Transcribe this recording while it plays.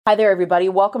Hi there, everybody.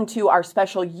 Welcome to our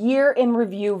special Year in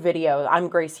Review video. I'm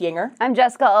Grace Yinger. I'm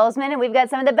Jessica Olsman, and we've got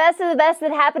some of the best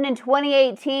that happened in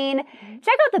 2018. Check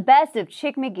out the best of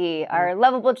Chick McGee, our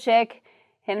lovable chick,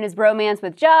 him and his bromance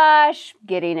with Josh,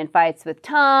 getting in fights with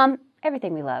Tom,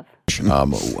 everything we love.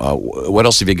 What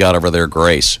else have you got over there,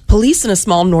 Grace? Police in a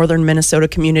small northern Minnesota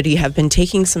community have been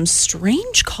taking some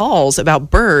strange calls about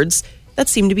birds that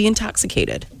seem to be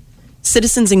intoxicated.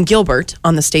 Citizens in Gilbert,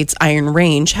 on the state's Iron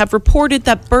Range, have reported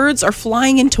that birds are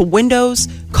flying into windows,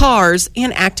 cars,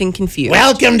 and acting confused.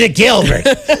 Welcome to Gilbert.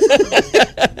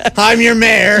 I'm your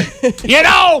mayor. You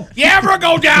know, you ever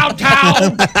go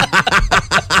downtown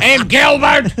in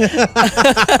Gilbert?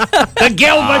 The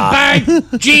Gilbert Bank,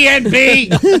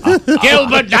 GNB,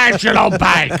 Gilbert National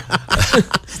Bank.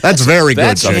 That's very good.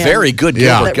 That's a very good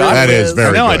Gilbert guy. That is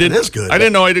very good. It is good. I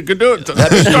didn't know I could do it.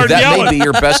 That may be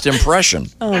your best impression.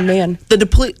 Oh, man.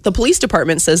 The police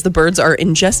department says the birds are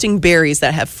ingesting berries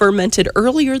that have fermented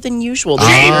earlier than usual.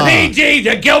 GPD,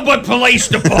 the Gilbert Police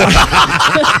Department.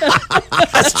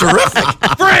 That's terrific.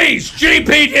 Freeze,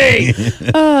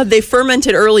 GPD. They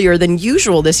fermented earlier than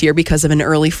usual this year because of an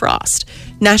early frost.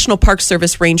 National Park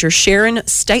Service Ranger Sharon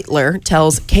Steitler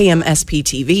tells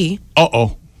KMSP-TV.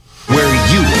 Uh-oh. Where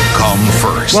you come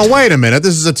first. Well, wait a minute.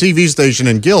 This is a TV station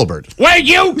in Gilbert. Where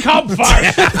you come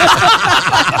first.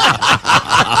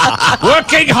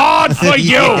 Working hard for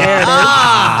you.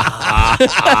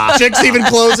 Chick's even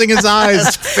closing his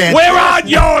eyes. We're on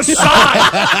your side.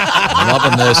 I'm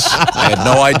loving this. I had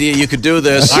no idea you could do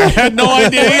this. I had no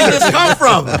idea Where did this come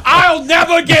from? I'll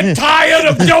never get tired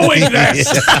of doing this.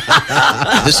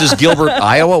 This is Gilbert,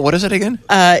 Iowa. What is it again?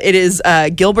 It is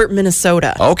Gilbert,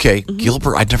 Minnesota. Okay,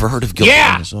 Gilbert. I'd never heard of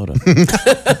Gilbert, Minnesota.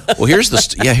 Well, here's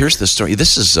the story.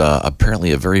 This is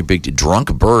apparently a very big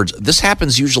drunk birds. This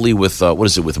happens usually with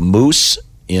with moose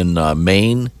in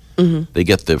Maine. Mm-hmm. They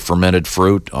get the fermented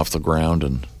fruit off the ground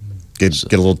and get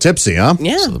a little tipsy, huh?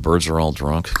 Yeah. So the birds are all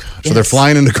drunk. So they're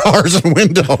flying into cars and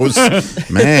windows.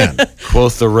 Man.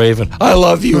 Quoth the raven, I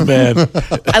love you, man.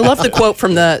 I love the quote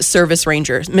from the service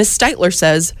ranger. Miss Steitler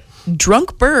says,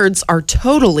 drunk birds are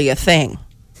totally a thing.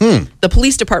 The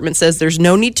police department says there's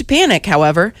no need to panic.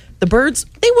 However, the birds,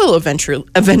 they will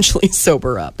eventually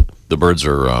sober up. The birds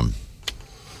are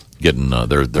getting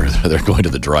they're going to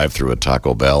the drive-through at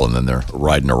Taco Bell, and then they're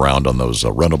riding around on those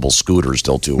rentable scooters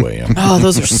till 2 a.m. Oh,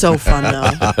 those are so fun,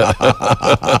 though.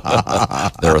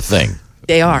 They're a thing.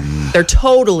 They are. They're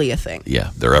totally a thing. Yeah,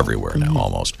 they're everywhere now,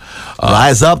 almost.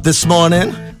 Rise up this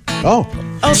morning. Oh,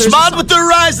 Smiled with the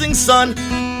rising sun.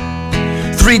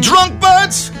 3 drunk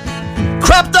birds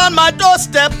crept on my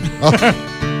doorstep.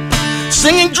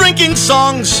 Singing drinking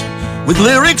songs with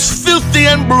lyrics filthy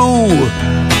and blue.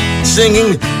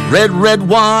 Singing red, red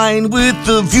wine with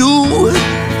the view.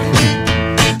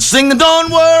 Singing,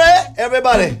 don't worry,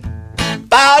 everybody,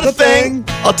 about a thing.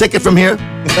 I'll take it from here.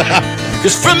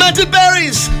 Just fermented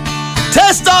berries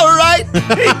taste all right.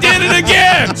 He did it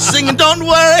again. Singing, don't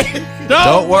worry,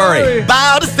 Don't worry.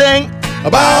 about a thing.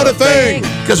 about a thing.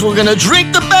 Because we're going to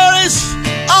drink the berries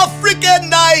all freaking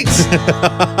night.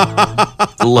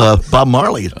 Bob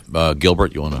Marley.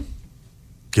 Gilbert, you want to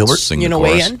Gilbert? sing You the know,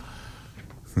 chorus? weigh in?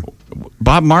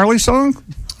 Bob Marley song?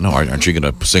 No, aren't you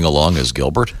going to sing along as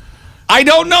Gilbert? I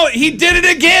don't know. He did it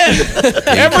again.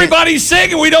 Everybody's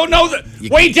singing. We don't know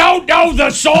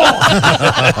the song.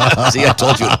 See, I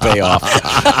told you it'd pay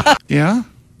off. Yeah.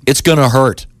 It's going to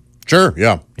hurt. Sure,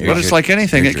 yeah. But it's like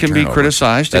anything. It can be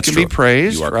criticized. It can be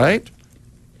praised, You are right?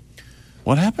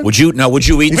 What happened? Would you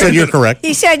eat He said you're correct.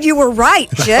 He said you were right,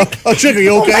 Chick. Oh, Chick, are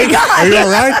you okay? Are you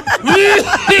all right?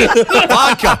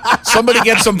 vodka? Somebody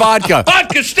get some vodka.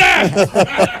 Vodka stack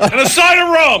and a side of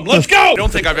rum. Let's go. I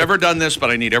don't think I've ever done this,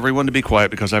 but I need everyone to be quiet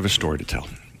because I have a story to tell.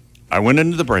 I went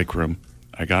into the break room.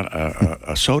 I got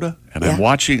a soda, and I'm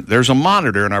watching. There's a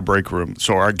monitor in our break room,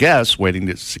 so our guests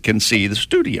can see the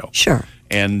studio. Sure.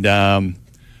 And I'm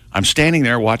standing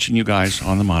there watching you guys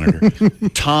on the monitor.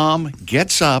 Tom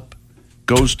gets up,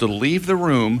 goes to leave the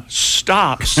room,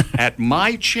 stops at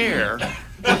my chair,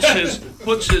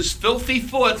 puts his filthy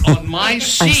foot on my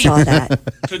seat. I saw that.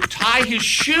 To tie his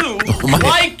shoe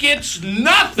like it's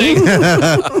nothing,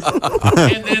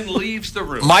 and then leaves the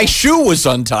room. My shoe was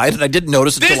untied, and I didn't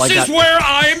notice until I got... This is where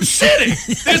I'm sitting.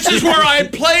 This is where I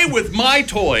play with my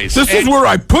toys. This is where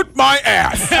I put my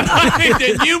ass.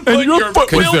 And you put your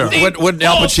foot was there. filthy Wouldn't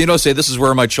Al Pacino say, "This is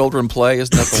where my children play"?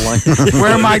 Isn't that the line?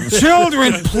 Where my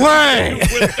children play.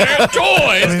 with their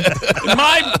toys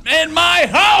in my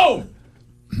home.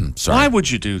 Sorry. Why would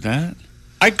you do that?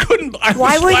 I couldn't.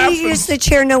 Why wouldn't you use the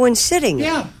chair no one's sitting in?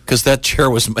 Yeah. Because that chair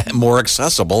was more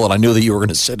accessible, and I knew that you were going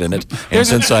to sit in it. And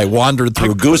since I wandered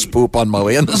through goose poop on my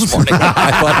way in this morning,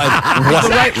 I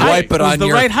thought I'd wipe it on the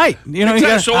your... right height. You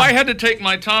know, So I had to take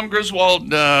my Tom Griswold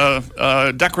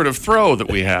decorative throw that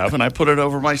we have, and I put it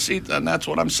over my seat, and that's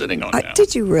what I'm sitting on now.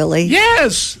 Did you really?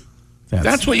 Yes.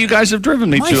 That's what you guys have driven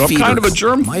me to. I'm kind of a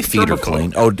germ. My feet are germaphobe.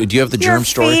 clean. Oh, do you have the Your germ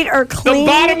story? feet are clean.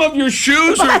 The bottom of your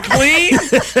shoes are clean?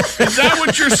 Is that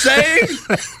what you're saying?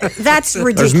 That's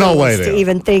ridiculous There's no way to they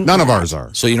even think. None of that. ours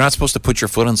are. So you're not supposed to put your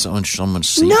foot on someone's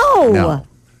seat? No.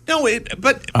 No,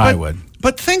 but I would.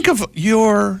 But think of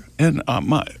your and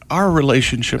our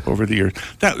relationship over the years.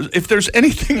 That if there's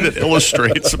anything that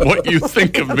illustrates what you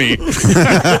think of me,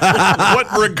 what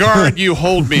regard you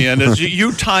hold me in, is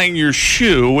you tying your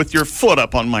shoe with your foot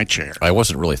up on my chair. I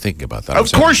wasn't really thinking about that.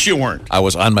 Of course you weren't. I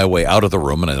was on my way out of the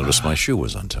room, and I noticed my shoe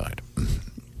was untied.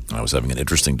 I was having an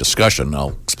interesting discussion.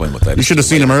 I'll explain what that is. You should have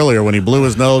seen him earlier when he blew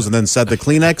his nose and then set the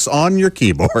Kleenex on your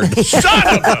keyboard. Son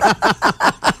of a...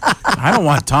 I don't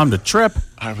want Tom to trip.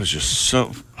 I was just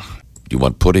so... Do you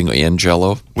want pudding and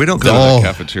Jell-O? We don't go to the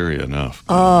cafeteria enough.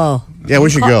 Oh. Yeah, we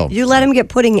should go. You let him get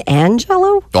pudding and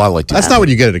Jell-O? Oh, I like to. That's not what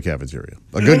you get at a cafeteria.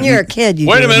 When you're a kid, you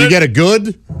Wait do. a minute. You get a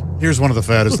good. Here's one of the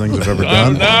fattest things I've ever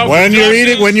done. no, when you're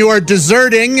eating, when you are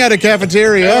deserting at a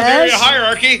cafeteria, Cafeteria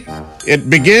hierarchy. it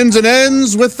begins and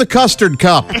ends with the custard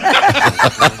cup.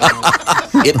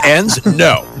 It ends?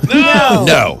 No.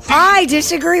 No. I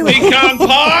disagree with you. Pecan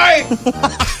pie.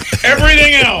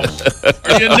 Everything else.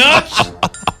 Are you nuts?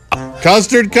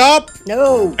 Custard cup?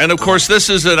 No. And of course, this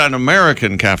is at an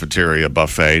American cafeteria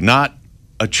buffet, not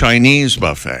a Chinese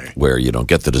buffet, Where you don't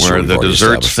get the dessert. where the you've already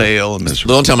desserts established. fail. And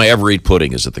The only time I ever eat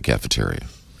pudding is at the cafeteria.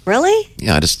 Really?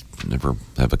 Yeah, I just never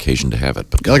have occasion to have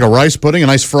it. But You like a rice pudding, a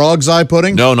nice frog's eye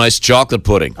pudding? no, nice chocolate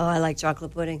pudding. Oh, I like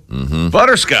chocolate pudding.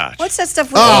 butterscotch. What's that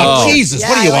stuff? With Oh, Jesus.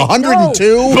 What are you,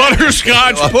 102?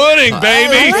 Butterscotch pudding,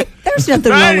 baby. There's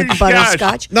nothing wrong with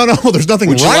butterscotch. No, there's nothing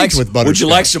right with butterscotch. Would you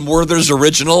like some Werther's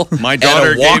Original? My and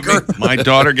daughter a Walker? my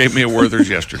daughter gave me a Werther's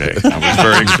yesterday. I was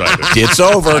very excited. It's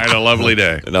over. I had a lovely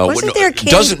day. No, Wasn't there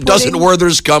candy doesn't pudding?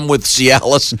 Werther's come with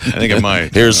Cialis? I think it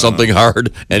might. Here's something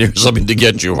hard, and here's something to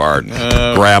get you hard,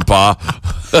 Grandpa.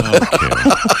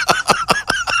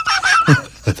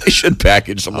 They should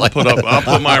package them like that. I'll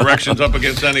put my erections up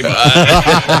against anybody.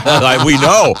 We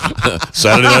know.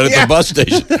 Saturday night at the bus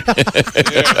station.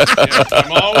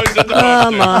 I'm always at the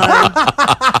bus station.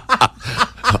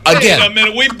 Wait a Again,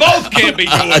 minute, we both can't be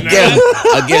doing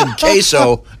that. again,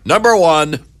 queso number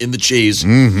one in the cheese,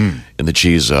 in the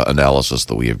cheese analysis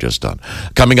that we have just done.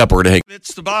 Coming up, we're going to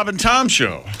It's the Bob and Tom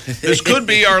Show. This could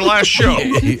be our last show, so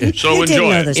You didn't enjoy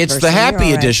know it. this It's person. the You're happy all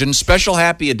right. edition, special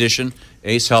happy edition.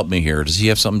 Ace, help me here. Does he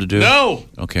have something to do? No.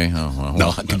 Okay. Oh,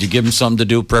 well, could you give him something to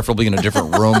do, preferably in a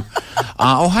different room?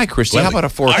 Hi, Christy. How about a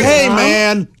fork? Hey,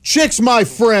 man, Chick's my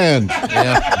friend.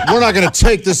 Yeah. We're not going to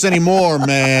take this anymore,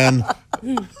 man.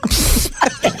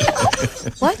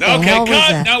 What the Okay, hell was cut.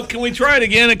 that? Now, can we try it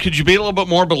again? Could you be a little bit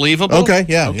more believable? Okay,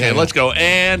 yeah. Okay, let's go.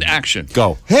 And action.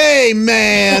 Go. Hey,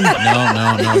 man.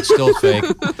 No, it's still fake.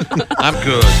 I'm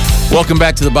good. Welcome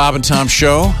back to the Bob and Tom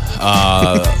Show.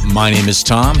 My name is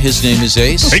Tom. His name is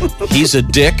Ace. He's a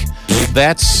dick.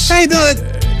 That's Hey, no,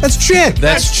 that's Chick.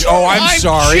 that's. Oh, I'm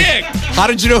sorry. Chick. How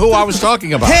did you know who I was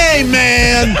talking about? Hey,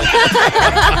 man.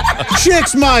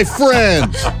 Chick's my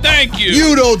friend. Thank you.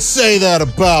 You don't say that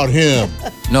about him.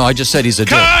 No, I just said he's a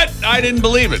dick. Cut. I didn't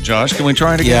believe it, Josh. Can we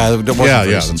try it again? Yeah, it wasn't Yeah,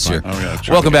 very that's sincere. fine. Oh, yeah,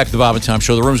 try Welcome it back to the Bob and Tom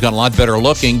Show. The room's gotten a lot better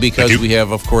looking because we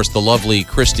have, of course, the lovely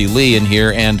Christy Lee in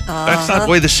here. And That's not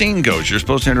the way the scene goes. You're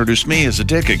supposed to introduce me as a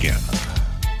dick again.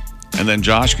 And then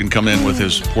Josh can come in with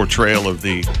his portrayal of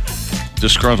the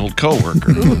disgruntled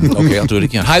coworker. okay, I'll do it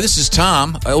again. Hi, this is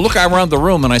Tom. I look around the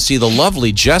room and I see the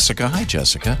lovely Jessica. Hi,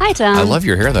 Jessica. Hi, Tom. I love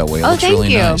your hair that way. It looks thank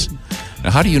really you. nice.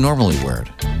 Now, how do you normally wear it?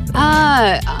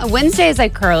 Wednesdays I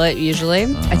curl it usually,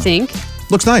 I think.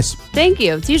 Looks nice. Thank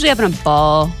you. It's usually up in a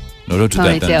ball. No, don't do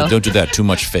that. Then. Ponytail. Don't do that. Too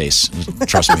much face.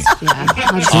 Trust me. Yeah.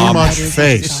 I'll just- Too much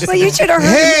face. Well, you should have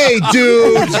heard Hey,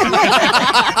 dude.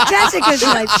 Jessica's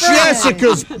my friend.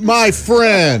 Jessica's my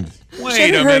friend. Wait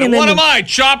Should've a heard minute. him in What the- am I,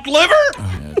 chopped liver?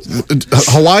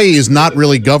 Hawaii is not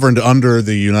really governed under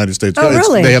the United States. Oh,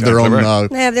 really? They have their own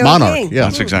They have their own monarch. king. Yeah,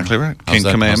 That's exactly right. How's King that,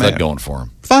 how's Kamehameha. that going for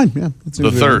him? fine. Yeah, that The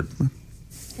seems third.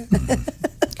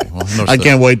 Well, I I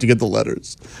can't wait to get the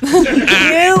letters. You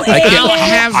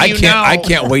I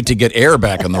can't wait to get air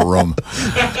back in the room.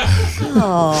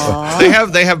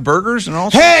 They have burgers and all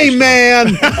sorts Hey, of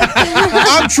man.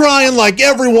 I'm trying like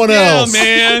everyone else.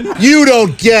 man. You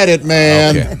don't get it,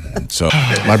 man. Okay. So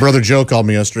My brother Joe called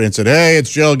me yesterday and said, "Hey, it's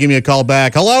Joe. Give me a call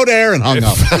back." Hello there, and hung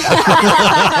up.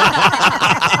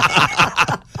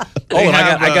 and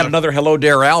I got another Hello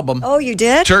Dare album. Oh, you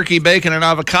did? Turkey, bacon, and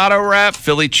avocado wrap,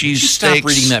 Philly cheese Stop steak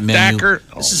reading that menu. stacker.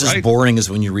 This is as boring as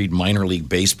when you read minor league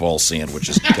baseball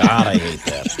sandwiches. God, I hate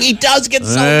that. He does get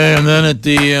so. And then at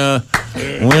the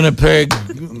Winnipeg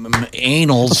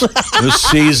Anals this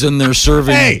season, they're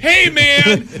serving. Hey,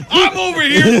 man, I'm over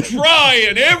here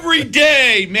trying every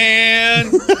day,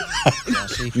 man.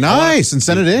 Nice, and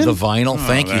send it in. The vinyl.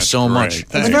 Thank you that's so great. much.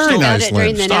 That's Thanks. very Found nice, it during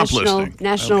Lynn. the Stop listening.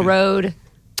 National Road.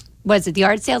 What is it? The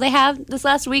yard sale they have this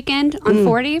last weekend on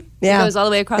 40. Yeah. It goes all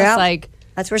the way across Yeah. like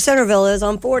That's where Centerville is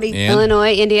on 40. And-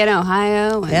 Illinois, Indiana,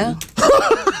 Ohio. And Yeah.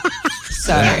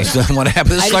 Sorry. So what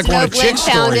happened? This I is just like one know of Glenn Chick's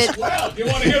found stories. it You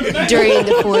want to hear the during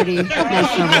the 40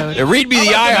 National Road. Read me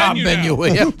the IHOP menu,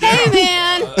 will you? Hey,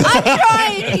 man, I'm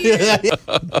trying here.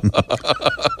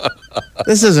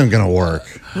 This isn't going to work.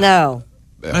 No.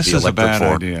 This The is a electric bad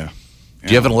fork. idea. Do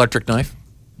you have an electric knife?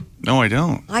 No, I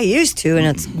don't. I used to, and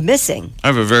it's missing. I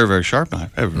have a very, very sharp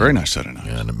knife. I have a very nice set of knives.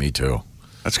 Yeah, me too.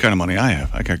 That's the kind of money I have.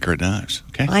 I got great knives.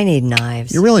 Okay. I need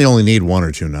knives. You really only need one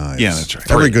or two knives. Yeah, that's right.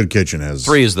 Every 3. good kitchen has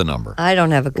 3 is the number. I don't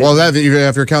have a good Well, that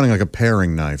if you're counting like a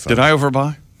paring knife. Did I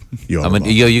overbuy? You I mean,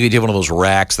 you could have one of those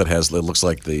racks that has. It looks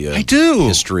like the I do.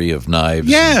 history of knives.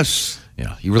 Yes.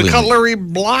 Yeah, you really The cutlery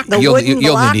block. The You wooden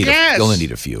block? you Yes. only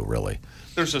need a few, really.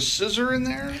 There's a scissor in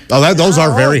there. those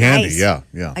are very nice. handy. Yeah,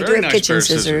 yeah. I do Very have nice kitchen pair of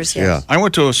scissors. scissors. Yeah. I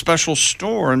went to a special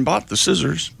store and bought the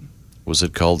scissors. Was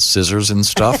it called Scissors and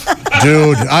Stuff?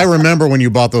 Dude, I remember when you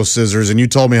bought those scissors and you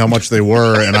told me how much they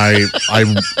were, and I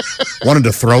wanted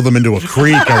to throw them into a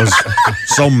creek. I was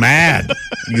so mad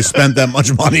you spent that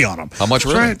much money on them. How much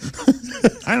were Right. they?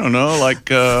 I don't know, like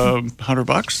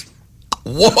 $100.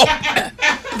 Whoa!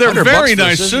 They're very $100 for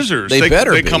nice scissors? scissors. They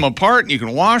better They be. come apart and you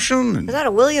can wash them. Is that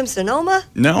a Williams Sonoma?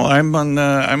 No, I'm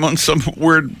on some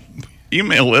weird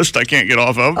email list I can't get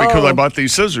off of because I bought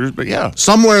these scissors. But yeah,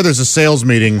 Somewhere there's a sales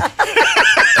meeting,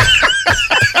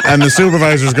 and the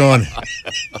supervisor's going,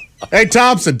 "Hey,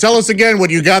 Thompson, tell us again what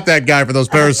you got that guy for those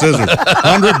pair of scissors.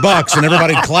 $100," and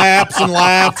everybody claps and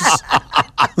laughs.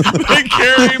 they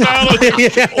carry him out.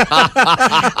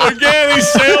 Again, he's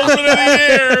salesman of the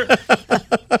year.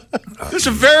 This is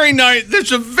a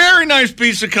very nice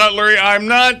piece of cutlery. I'm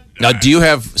not. Now, do you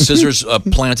have scissors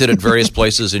planted at various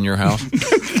places in your house?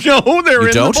 No, they're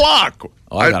in don't? the block.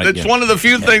 Oh, I gotta It's get- one of the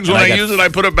few things And when I I got- use it, I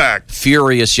put it back.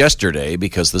 Furious yesterday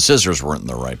because the scissors weren't in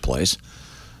the right place.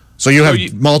 So you have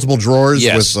you- multiple drawers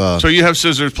Yes. with. So you have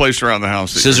scissors placed around the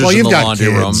house. that you're- Scissors Well, in you've the got laundry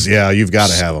kids. room. Yeah, you've got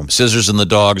to have them. Scissors in the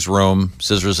dog's room.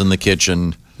 Scissors in the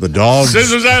kitchen. The dogs.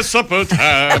 Scissors at supper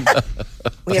time.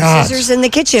 We have God. scissors in the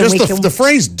kitchen. Just We the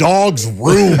phrase "dog's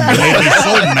room" made me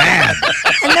so mad.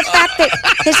 and the fact that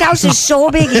his house is so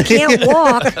big he can't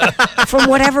walk from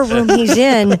whatever room he's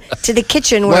in to the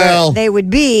kitchen where Well- they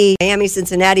would be. Miami,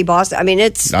 Cincinnati, Boston. I mean,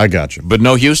 it's I got you. But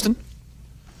no Houston?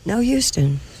 no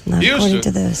Houston. Not Houston. according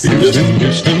to this.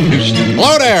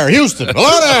 Hello there, Houston.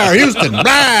 Hello there, Houston. Blah,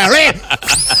 blah.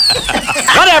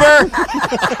 Whatever.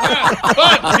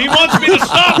 But he wants me to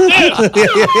stop this.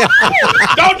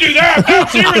 Don't do that.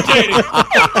 That's irritating.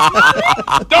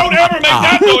 Don't ever make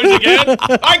that noise again.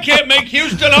 I can't make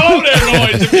Houston hello there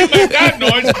noise if you make that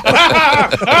noise.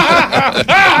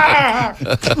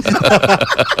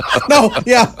 No,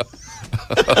 yeah.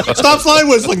 Stop slide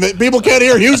whistling. People can't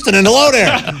hear Houston and hello there.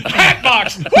 Hat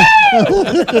box.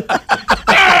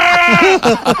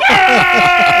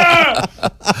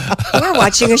 We're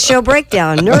watching a show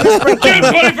breakdown. Nervous June breakdown.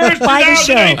 21st, By the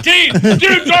show. 2018.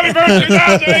 June 21st,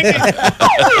 2018.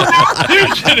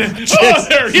 Houston. Hello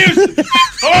there, Houston.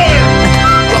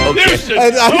 Hello there. Houston.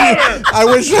 Hello there. I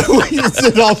wish we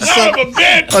did all of a Son of sudden a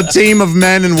bitch. a team of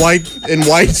men in white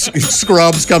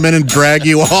scrubs come in and drag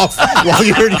you off while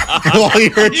you're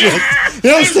just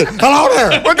Houston. Hello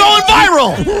there. We're going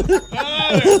viral.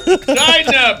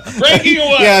 Tighten up. Breaking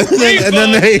away. Yeah, and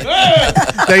then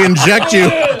they inject you.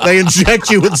 They inject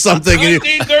you with something. And you,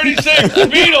 1936, the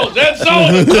Beatles, Ed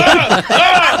Sullivan,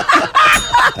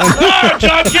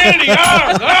 John Kennedy,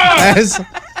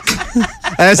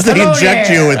 as they inject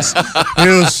you, it's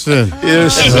Houston.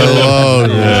 Hello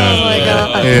there.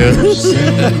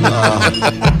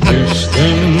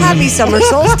 Happy summer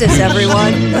solstice,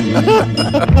 everyone.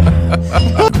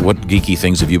 What geeky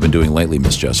things have you been doing lately,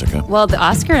 Miss Jessica? Well, the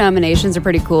Oscar nominations are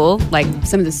pretty cool. Like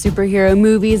some of the superhero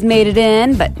movies made it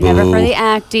in, but never for the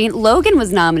acting. Logan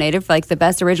was nominated for like the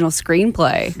best original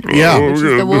screenplay. Yeah. Which is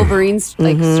the Wolverine's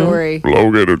story.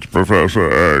 Logan, it's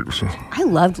Professor X. I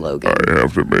loved Logan. I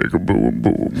have to make a boom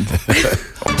boom.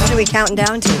 What are we counting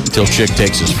down to? Until Chick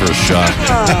takes his first shot.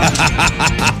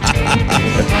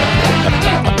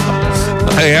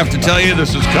 I have to tell you,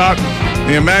 this has caught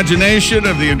the imagination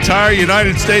of the entire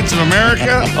United States of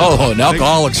America. Oh, and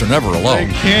alcoholics are never I alone.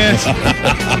 can't.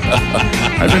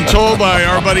 I've been told by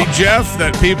our buddy Jeff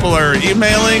that people are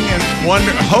emailing and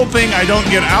hoping I don't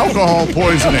get alcohol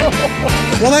poisoning.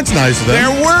 Well, that's nice of them.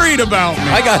 They're worried about me.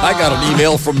 I got an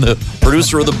email from the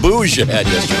producer of the booze you had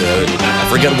yesterday. I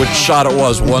forget which shot it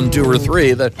was, 1, 2, or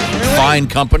 3. That fine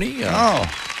company.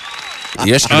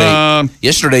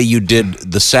 Yesterday you did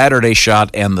the Saturday shot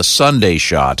and the Sunday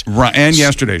shot. Right, and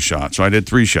yesterday's shot. So I did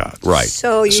 3 shots. Right.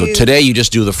 So today you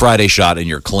just do the Friday shot and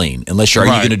you're clean. Unless are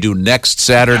you going to do next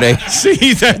Saturday?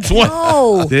 See, that's what.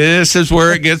 Oh. This is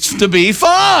where it gets to be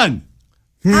fun.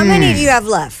 How many do you have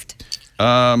left?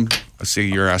 Let's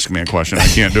see, you're asking me a question. I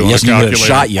can't do He a hasn't even calculator.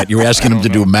 shot yet. You're asking him to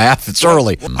do math. It's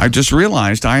early. I just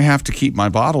realized I have to keep my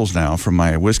bottles now from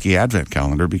my whiskey advent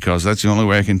calendar because that's the only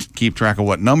way I can keep track of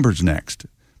what number's next.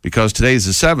 Because today's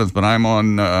the 7th, but I'm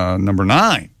on number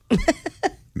 9.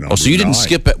 So you didn't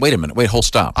skip it. Wait a minute. Hold,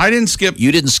 stop. I didn't skip.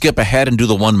 You didn't skip ahead and do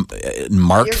the one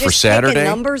marked You're for just Saturday? picking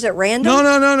numbers at random?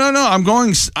 No. I'm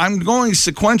going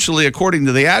sequentially according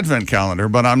to the advent calendar,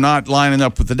 but I'm not lining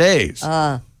up with the days.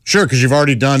 Sure, because you've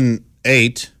already done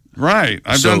 8. Right.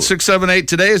 I've done 6, 7, 8.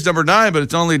 Today is number 9, but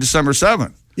it's only December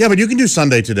 7th. Yeah, but you can do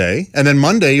Sunday today, and then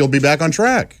Monday you'll be back on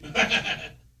track. Let's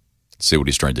see what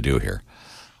he's trying to do here.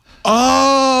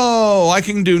 Oh, I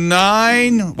can do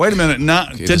 9. Wait a minute.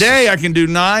 Today I can do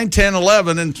 9, 10,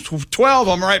 11, and 12.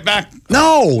 I'm right back.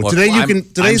 No, Look, today you can. I'm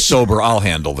Today's sober. I'll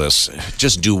handle this.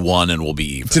 Just do 1 and we'll be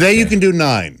even. Today you can do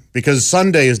 9 because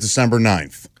Sunday is December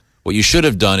 9th. What you should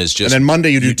have done is just. And then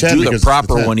Monday you do 10 Do the because it's the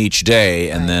proper 10th. one each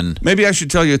day, and then. Maybe I should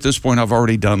tell you at this point I've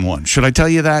already done 1. Should I tell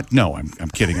you that? No, I'm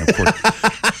kidding, of course.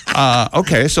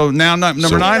 Okay, so now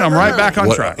number 9, I'm right back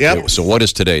on track. Yep. So what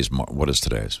is today's?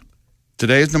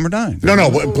 Today is number 9.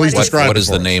 No, please describe What it is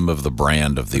for the us. name of the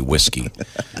brand of the whiskey?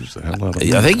 The hell out of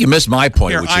I think you missed my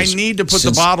point. Here, which I is need to put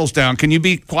the bottles down. Can you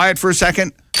be quiet for a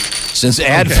second? Since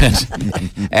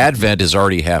Advent is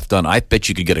already half done, I bet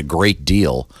you could get a great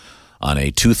deal on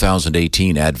a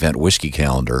 2018 Advent whiskey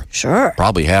calendar. Sure.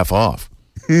 Probably half off.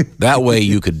 That way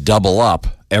you could double up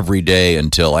every day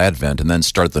until Advent and then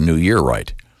start the new year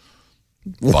right.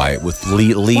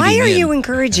 Leading Why are in. you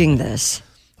encouraging this?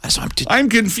 I'm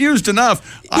confused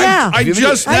enough. Yeah. I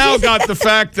just now got the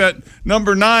fact that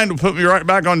number 9 will put me right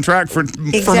back on track for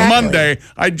Monday.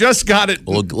 I just got it.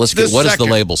 Well, let's get. What does the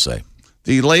label say?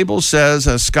 The label says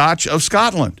a Scotch of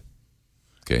Scotland.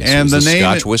 Okay, so And is the this name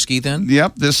Scotch whiskey then?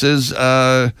 Yep, this is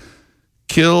Kilchoman.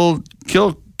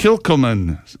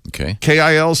 Okay.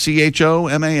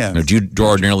 Kilchoman. Now, do you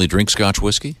ordinarily drink Scotch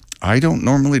whiskey? I don't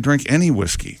normally drink any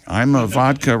whiskey. I'm a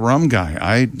vodka rum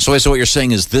guy. So what you're saying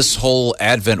is this whole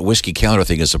Advent whiskey calendar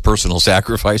thing is a personal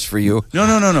sacrifice for you? No.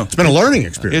 It's been a learning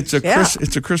experience.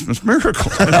 It's a Christmas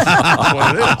miracle. That's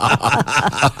what it is.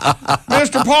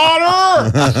 Mr.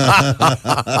 Potter!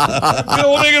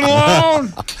 Building and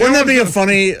loan! Wouldn't that be a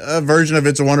funny version of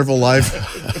It's a Wonderful Life?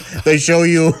 He shows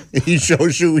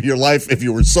you your life if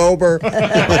you were sober. I'm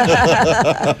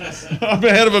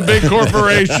head of a big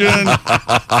corporation.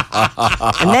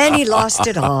 And then he lost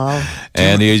it all.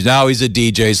 And he's a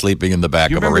DJ sleeping in the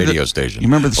back of a radio station. You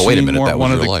remember the scene wait a minute, where that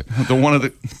one was of your the life.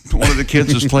 one of the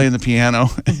kids is playing the piano,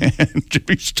 and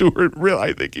Jimmy Stewart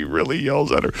I think he really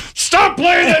yells at her, "Stop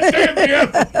playing that damn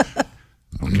piano!"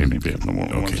 Okay, maybe I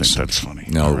won't think that's funny.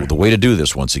 No, Right. the way to do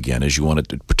this once again is you want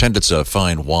to pretend it's a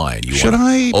fine wine. You Should want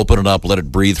I- to open it up, let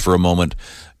it breathe for a moment,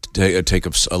 take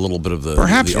up a little bit of the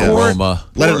Perhaps aroma.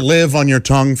 Let it live on your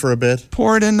tongue for a bit.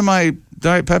 Pour it into my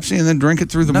Diet Pepsi and then drink it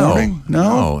through the morning?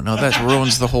 No, that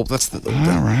ruins the whole. That's the.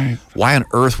 All right. Why on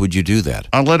earth would you do that?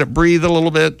 I'll let it breathe a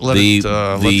little bit. Let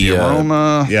the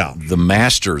aroma. The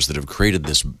masters that have created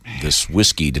this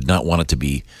whiskey did not want it to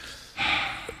be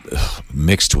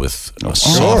mixed with a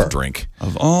soft drink.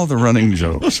 Of all the running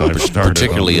jokes I've started,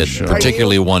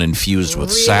 particularly one infused with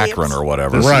saccharin or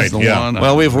whatever. This Right, is the yeah. one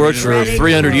Well, we've worked for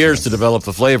 300 years to develop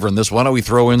the flavor in this. Why don't we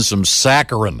throw in some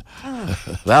saccharin?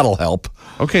 That'll help.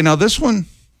 Okay, now this one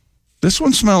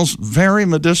smells very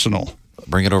medicinal.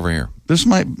 Bring it over here.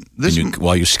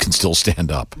 While you can still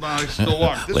stand up. I still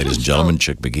walk. Ladies and gentlemen,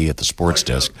 Chick McGee at the sports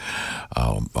desk.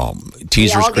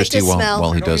 Teasers, Christy,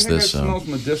 while he does this. It smells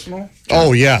medicinal.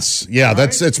 Oh, yes. Yeah,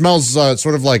 it smells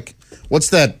sort of like, what's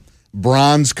that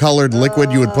bronze-colored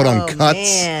liquid you would put on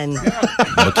cuts? Man.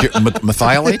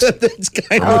 Methylate? It's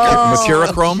kind of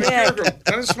Mercurochrome?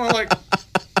 Doesn't it smell like...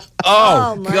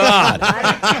 Oh, God.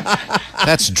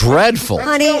 That's dreadful.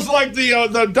 Honey. It smells like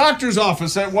the doctor's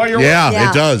office while you're Yeah,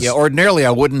 it does. Yeah, ordinarily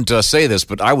I wouldn't say this,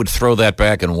 but I would throw that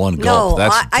back in one gulp.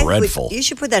 That's dreadful. You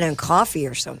should put that in coffee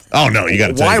or something. Oh, no, you got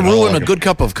to take Why it ruin all. a good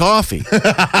cup of coffee?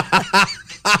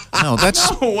 No,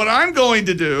 that's... What I'm going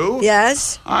to do...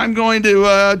 Yes? I'm going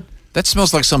to... That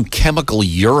smells like some chemical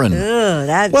urine.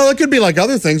 Well, it could be like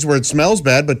other things where it smells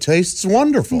bad but tastes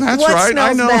wonderful. That's what right. smells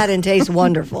I know. bad and tastes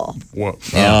wonderful? What?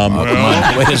 Wait a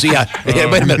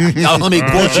minute. Now, let me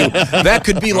quote you. That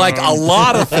could be like a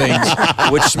lot of things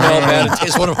which smell bad and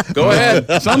taste wonderful. Go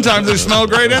ahead. Sometimes they smell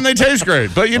great and they taste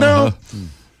great, but you know.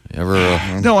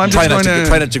 No, I'm try just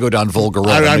not to go down vulgar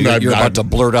road. You're about to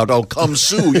blurt out, "Oh, come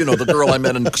Sue," the girl I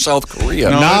met in South Korea.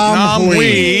 Nam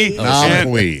Hui.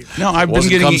 No, I've been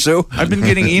getting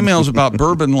emails about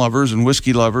bourbon lovers and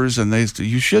whiskey lovers, and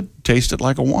you should taste it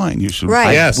like a wine. You should.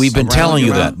 Right. Yes. We've been telling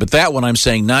you that, but that one I'm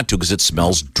saying not to because it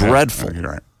smells dreadful. Okay,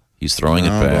 right. He's throwing it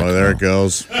back. Boy, there it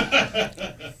goes.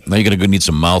 Now you're going to need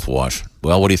some mouthwash.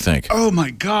 Well, what do you think? Oh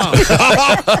my God!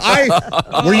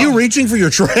 Were you reaching for your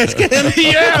trash can?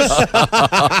 Yes.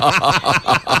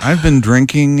 I've been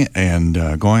drinking and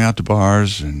going out to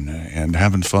bars and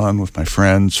having fun with my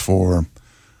friends for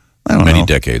Many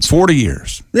decades. 40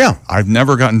 years. Yeah. I've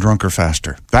never gotten drunker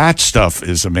faster. That stuff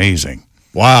is amazing.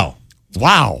 Wow.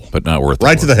 But not worth it.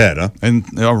 Right to the head, huh? And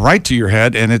right to your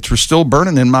head, and it's still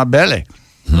burning in my belly.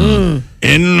 In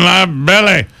my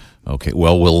belly. Okay,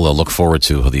 well, we'll look forward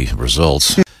to the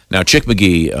results. Now, Chick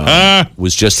McGee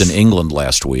was just in England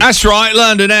last week. That's right,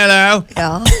 London, hello.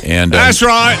 Yeah. And That's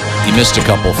right. he missed a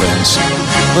couple things.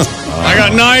 I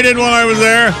got knighted when I was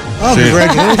there. Oh,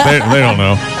 congratulations. They don't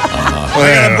know.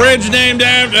 I got a bridge named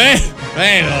after...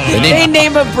 They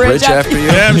name a bridge after you?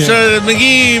 I'm sure the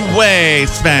McGee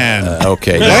waistband.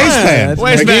 Okay. Waistband.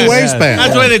 McGee waistband.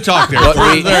 That's the way they talk there. But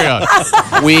Very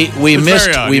odd. we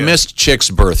very missed Chick's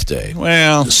birthday.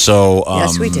 Well, So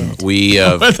Yes, we did.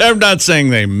 but I'm not saying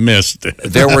they missed it.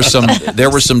 there were some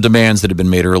demands that had been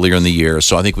made earlier in the year.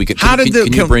 So I think we could.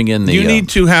 Can you bring in the? You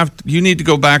need to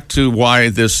go back to why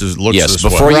this looks yes. this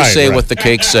Before way. you say Right. what the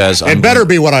cake says, It better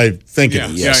be what I think it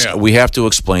is. Yes, Yeah. we have to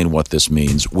explain what this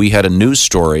means. We had a news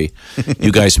story.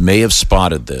 You guys may have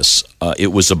spotted this.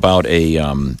 It was about a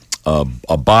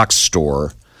box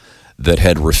store that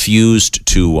had refused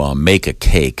to make a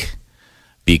cake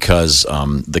because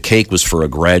the cake was for a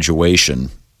graduation,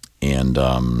 and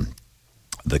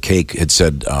the cake had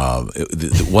said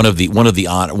one of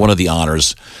the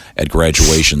honors at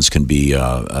graduations can be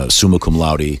summa cum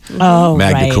laude,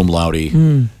 magna cum laude,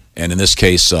 and in this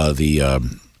case they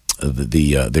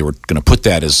were going to put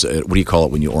that as what do you call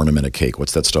it when you ornament a cake?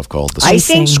 What's that stuff called? The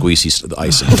Icing? Squeezy, the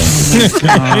icing.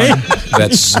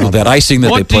 That's that icing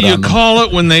that What they put do you on them. call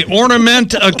it when they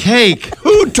ornament a cake?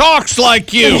 Who talks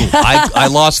like you? I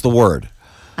lost the word.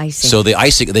 Icing. So the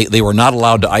icing, they were not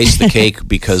allowed to ice the cake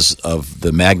because of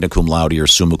the magna cum laude or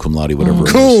summa cum laude, whatever. It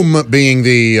is. Cum being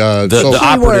the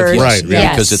operative, word. yes, Right, yeah,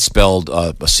 yes. because it's spelled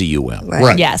C-U-M.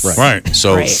 Right. Yes. Right.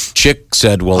 So Right. Chick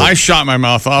said, "Well, I shot my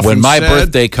mouth off. when and my said,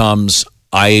 birthday comes,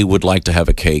 I would like to have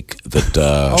a cake that."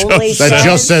 Only That said-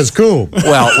 just says cool.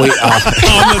 Well, on the top.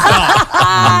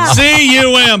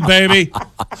 C-U-M, baby.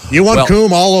 You want Well-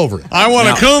 cum all over it. I want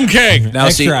a coom cake. now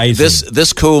see,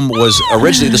 this cum was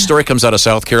originally the story comes out of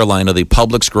South Carolina. The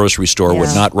Publix grocery store would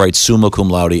Yeah. not write summa cum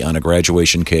laude on a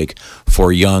graduation cake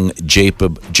for young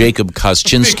Jacob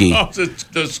Koschinski. Oh, it's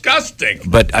disgusting.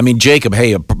 But I mean, Jacob,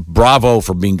 hey, bravo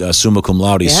for being summa cum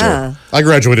laude, Yeah. sir. I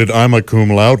graduated. I'm a cum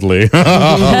loudly.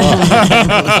 I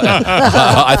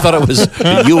thought it was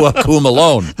you a cum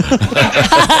alone.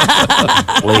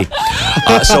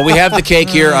 So we have the cake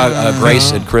here.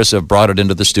 Grace and Chris have brought it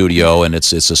into the studio, and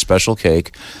it's a special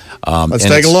cake. Let's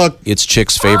and take a look. It's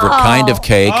Chick's favorite kind of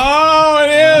cake. Oh, it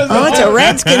is. Oh, it's a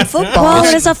Redskin football. Well,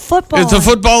 it is a football. It's a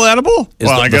football edible? Is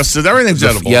Well, the- I guess everything's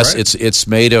edible, Yes, right? it's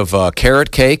made of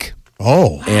carrot cake.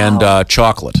 and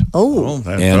chocolate. Oh,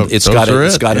 And it's got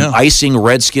an icing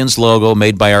Redskins logo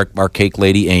made by our cake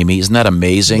lady Amy. Isn't that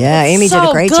amazing? yeah, Amy did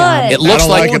a great job. It looks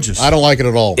like I don't like it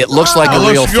at all. it looks like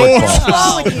a real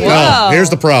football. No, here's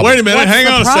the problem. Wait a minute. Hang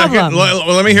on a second. problem?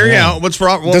 Let me hear you out. What's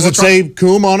wrong? Does it say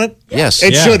Coom on it? Yes.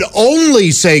 It should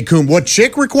only say Coom. What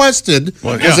Chick requested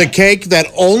was a cake that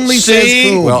only says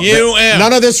Coom. C-U-M.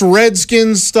 None of this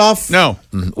Redskins stuff. No.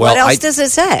 What else does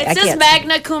it say? It says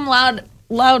magna cum laude.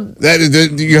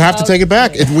 You have to take it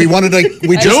back. If we wanted to,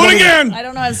 we just Do it wanted- again. I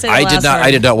don't know how to say the I last did not. word.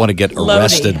 I did not want to get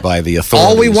arrested by the authorities.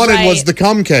 All we wanted was Right. the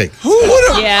cum cake.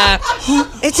 Yeah.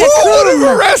 It's a Who would Coom.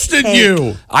 have arrested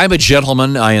you? I'm a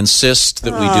gentleman. I insist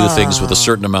that we do things with a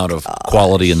certain amount of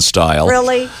quality and style.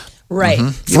 Really? Right.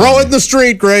 Throw it in the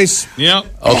street, Grace. Yeah.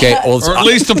 Okay. Well, Or at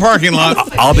least the parking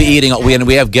lot. I'll be eating.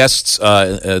 We have guests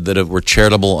that were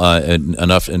charitable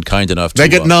enough and kind enough to They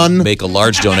get none. make a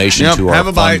large donation Yep, to have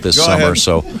our a bite. fund this Go summer. ahead.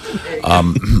 So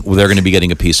they're going to be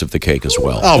getting a piece of the cake as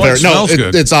well. Oh, it smells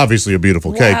good. it's obviously a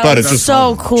beautiful cake, Wow, but it's just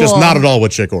so cool. just not at all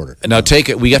what Chick ordered. Now take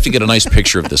it. We have to get a nice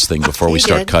picture of this thing before we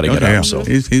start cutting it Okay, up. So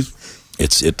he's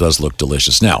it does look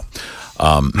delicious. Now,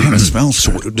 it smells.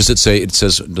 so does it say? It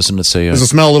says. Doesn't it say? Does it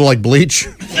smell a little like bleach?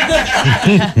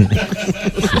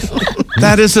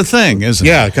 That is a thing, isn't it?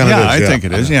 Yeah, it kinda is, I yeah. think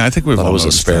it is. Yeah, I think we've I thought all it was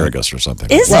noticed asparagus or something.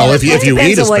 Is Well, it? if you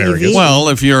Depends eat on what you've asparagus. eaten. that. Well,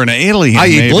 if you're an alien, I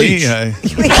eat maybe. bleach.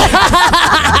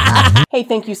 Hey,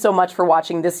 thank you so much for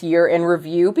watching this year in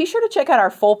review. Be sure to check out our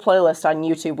full playlist on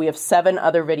YouTube. We have 7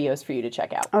 other videos for you to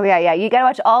check out. Oh, yeah. You got to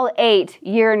watch all 8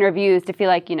 year in reviews to feel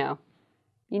like,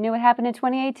 you knew what happened in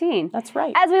 2018. That's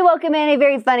right. As we welcome in a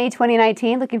very funny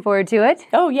 2019. Looking forward to it.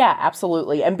 Oh, yeah,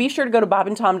 absolutely. And be sure to go to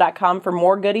bobandtom.com for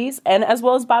more goodies, and as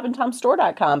well as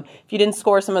bobandtomstore.com if you didn't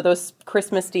score some of those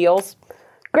Christmas deals.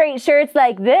 Great shirts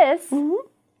like this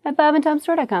at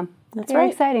bobandtomstore.com. That's very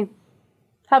right. exciting.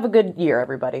 Have a good year,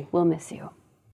 everybody. We'll miss you.